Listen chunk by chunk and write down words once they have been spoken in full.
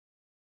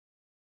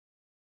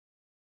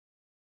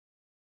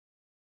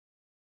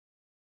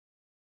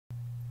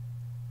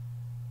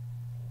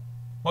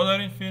ما در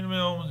این فیلم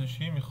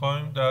آموزشی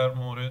میخوایم در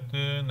مورد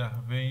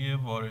نحوه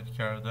وارد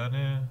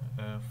کردن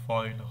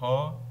فایل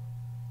ها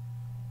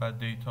و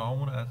دیتا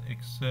هامون از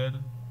اکسل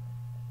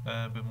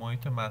به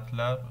محیط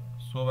مطلب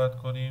صحبت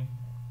کنیم.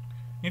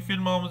 این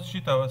فیلم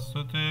آموزشی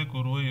توسط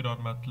گروه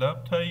ایران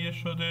متلب تهیه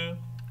شده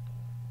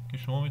که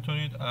شما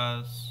میتونید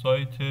از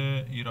سایت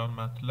ایران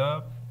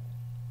متلب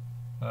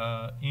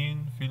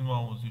این فیلم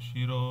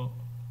آموزشی رو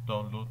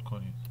دانلود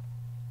کنید.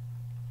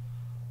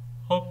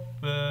 خب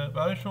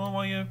برای شما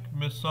ما یک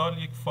مثال،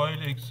 یک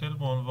فایل اکسل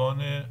به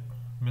عنوان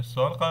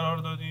مثال قرار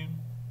دادیم.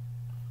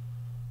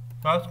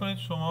 فرض کنید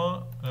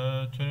شما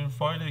چنین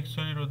فایل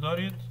اکسلی رو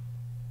دارید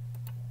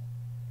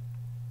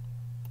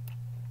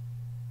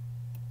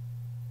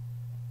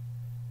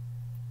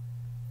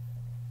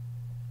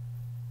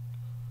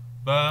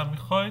و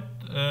میخواید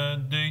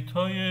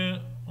دیتای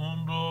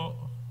اون رو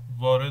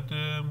وارد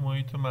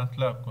محیط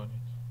مطلب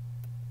کنید.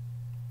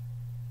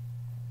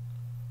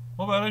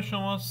 ما برای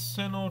شما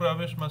سه نوع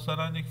روش،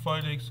 مثلا یک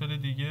فایل اکسل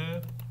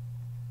دیگه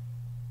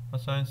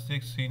مثلا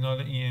یک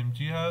سیگنال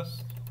EMG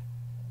هست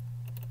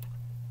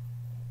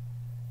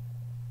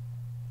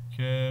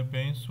که به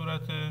این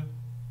صورت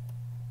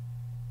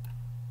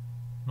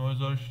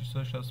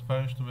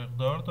 9665 تا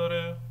مقدار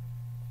داره،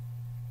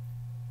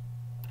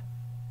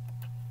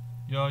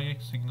 یا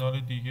یک سیگنال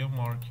دیگه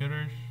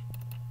مارکرش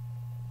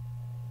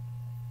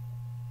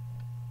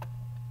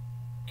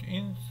که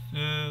این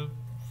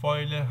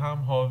فایل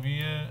هم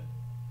حاوی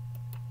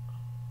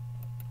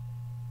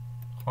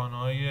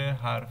خانه‌های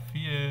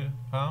حرفیه،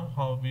 هم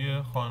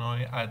حاوی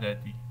خانه‌های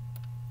عددی.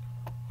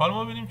 حالا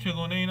ما ببینیم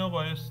چگونه اینا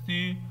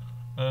بایستی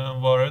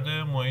وارد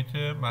محیط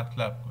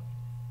مطلب کنیم.